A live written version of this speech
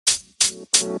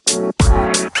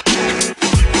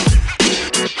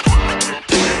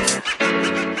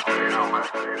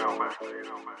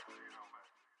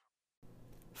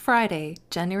Friday,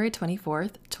 January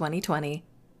 24th, 2020.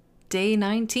 Day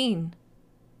 19.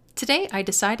 Today I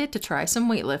decided to try some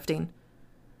weightlifting.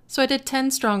 So I did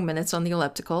 10 strong minutes on the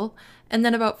elliptical, and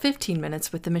then about 15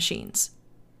 minutes with the machines.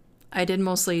 I did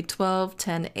mostly 12,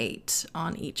 10, 8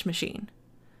 on each machine.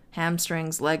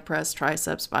 Hamstrings, leg press,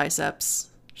 triceps, biceps,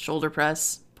 shoulder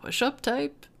press, push-up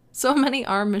type. So many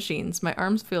arm machines, my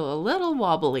arms feel a little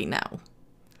wobbly now.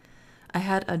 I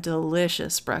had a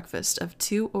delicious breakfast of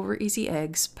 2 over-easy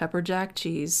eggs, pepper jack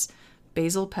cheese,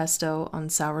 basil pesto on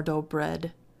sourdough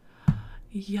bread.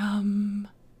 Yum!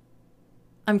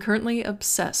 I'm currently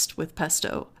obsessed with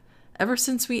pesto. Ever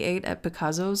since we ate at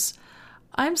Picasso's,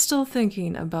 I'm still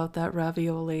thinking about that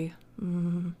ravioli.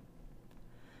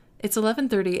 It's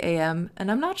 11:30 a.m., and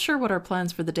I'm not sure what our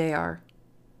plans for the day are.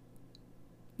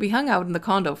 We hung out in the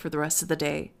condo for the rest of the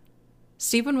day.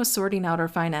 Stephen was sorting out our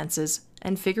finances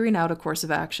and figuring out a course of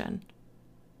action.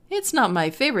 It's not my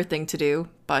favorite thing to do,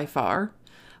 by far,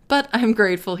 but I'm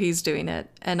grateful he's doing it,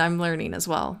 and I'm learning as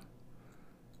well.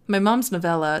 My mom's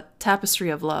novella, Tapestry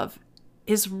of Love,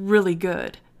 is really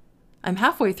good. I'm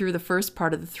halfway through the first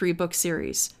part of the 3-book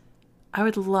series. I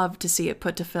would love to see it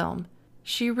put to film.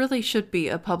 She really should be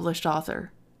a published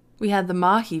author. We had the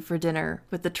mahi for dinner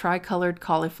with the tricolored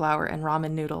cauliflower and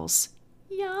ramen noodles.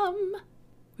 Yum!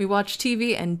 We watched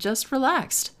TV and just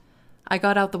relaxed. I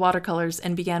got out the watercolors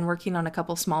and began working on a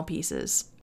couple small pieces.